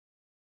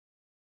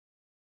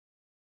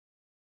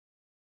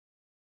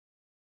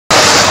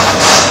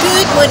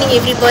Morning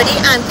everybody,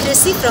 I'm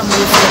Chrissy from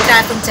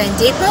Afinta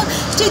Depot.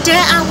 Today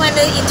I want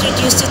to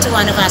introduce you to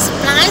one of our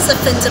suppliers,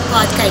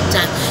 AfintaPart Cape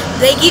Town.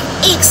 They give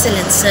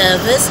excellent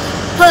service,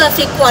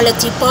 perfect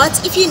quality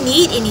parts. If you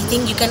need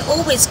anything, you can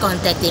always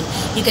contact them.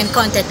 You can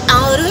contact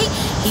Alroy,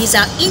 he's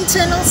our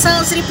internal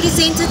sales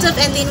representative,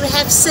 and then we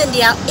have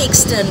Cindy, our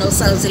external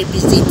sales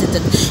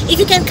representative. If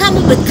you can come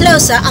a bit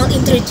closer, I'll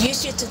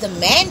introduce you to the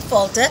man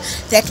filter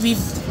that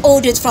we've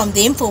ordered from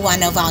them for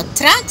one of our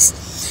trucks.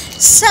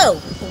 So,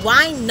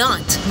 why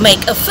not make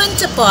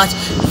AfintaPart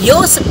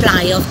your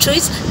supplier of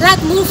choice,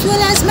 like Move Fuel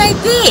has made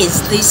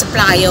theirs the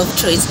supplier of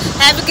choice.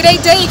 Have a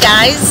great day,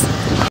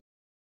 guys.